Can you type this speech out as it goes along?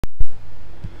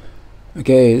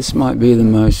Okay, this might be the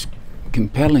most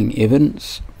compelling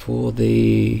evidence for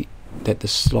that the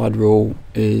slide rule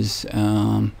is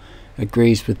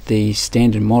agrees with the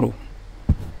standard model,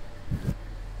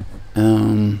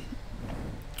 and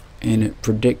it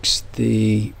predicts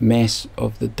the mass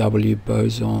of the W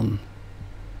boson,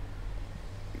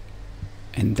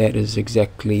 and that is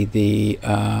exactly the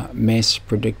mass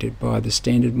predicted by the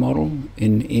standard model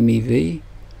in MeV.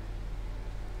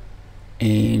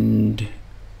 And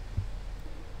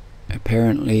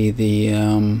apparently the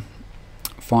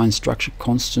fine structure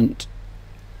constant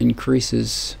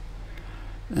increases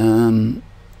at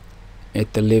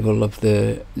the level of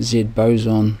the Z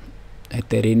boson at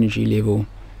that energy level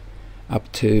up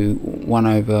to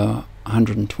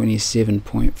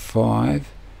 1/127.5.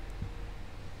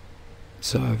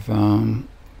 So I've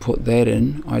put that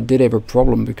in. I did have a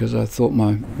problem because I thought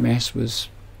my mass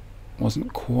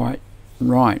wasn't quite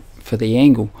right for the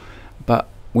angle, but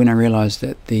when I realized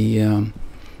that there's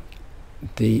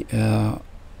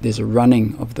a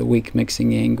running of the wick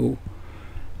mixing angle,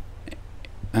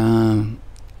 then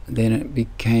it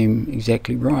became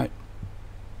exactly right.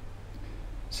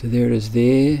 So there it is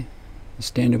there, the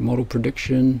standard model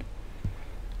prediction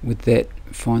with that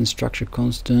fine structure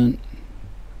constant.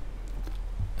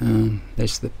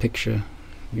 That's the picture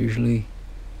usually.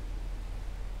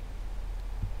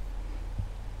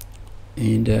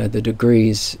 And the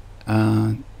degrees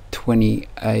are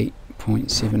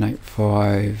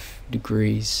 28.785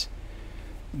 degrees,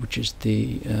 which is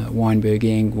the Weinberg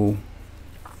angle,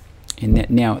 and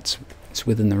that now it's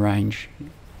within the range.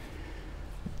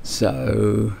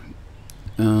 So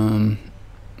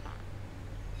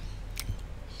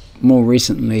more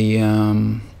recently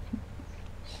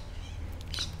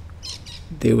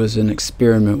there was an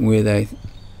experiment where they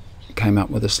came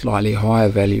up with a slightly higher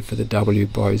value for the W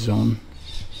boson,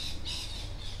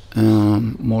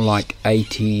 more like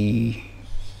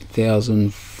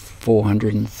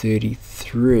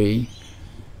 80,433,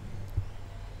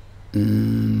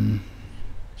 and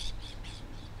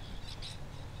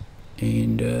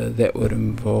that would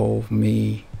involve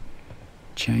me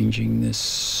changing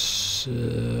this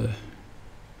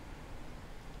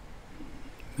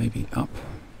maybe up,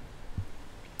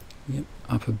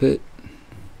 up a bit.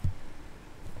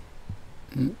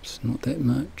 Oops, not that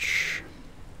much.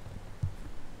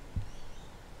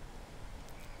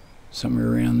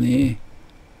 Somewhere around there.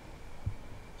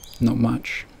 Not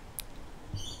much.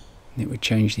 That would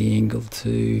change the angle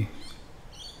to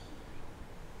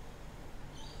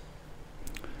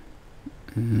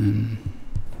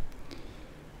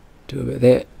do about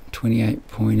that,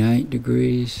 28.8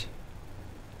 degrees.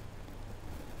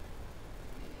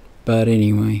 But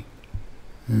anyway,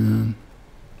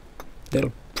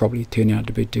 that'll probably turn out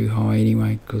to be too high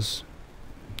anyway, because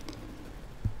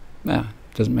it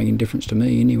doesn't make any difference to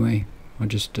me anyway. I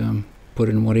just put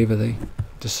in whatever they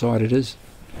decide it is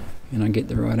and I get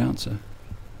the right answer.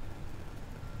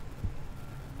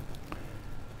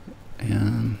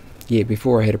 Yeah,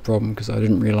 before I had a problem because I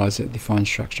didn't realize that the fine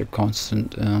structure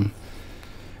constant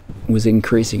was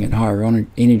increasing at higher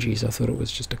energies. I thought it was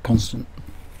just a constant,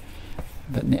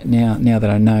 but now that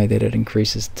I know that it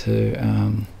increases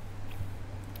to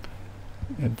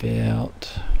about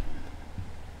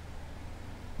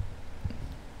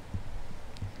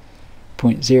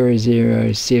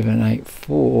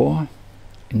 0.00784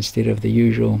 instead of the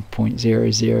usual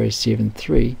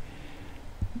 0.0073,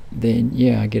 then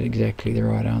yeah, I get exactly the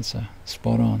right answer.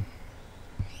 Spot on.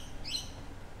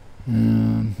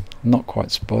 Not quite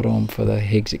spot on for the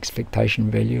Higgs expectation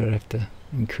value. I'd have to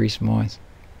increase my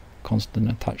constant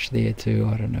a touch there too.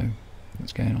 I don't know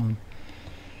what's going on.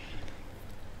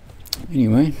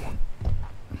 Anyway,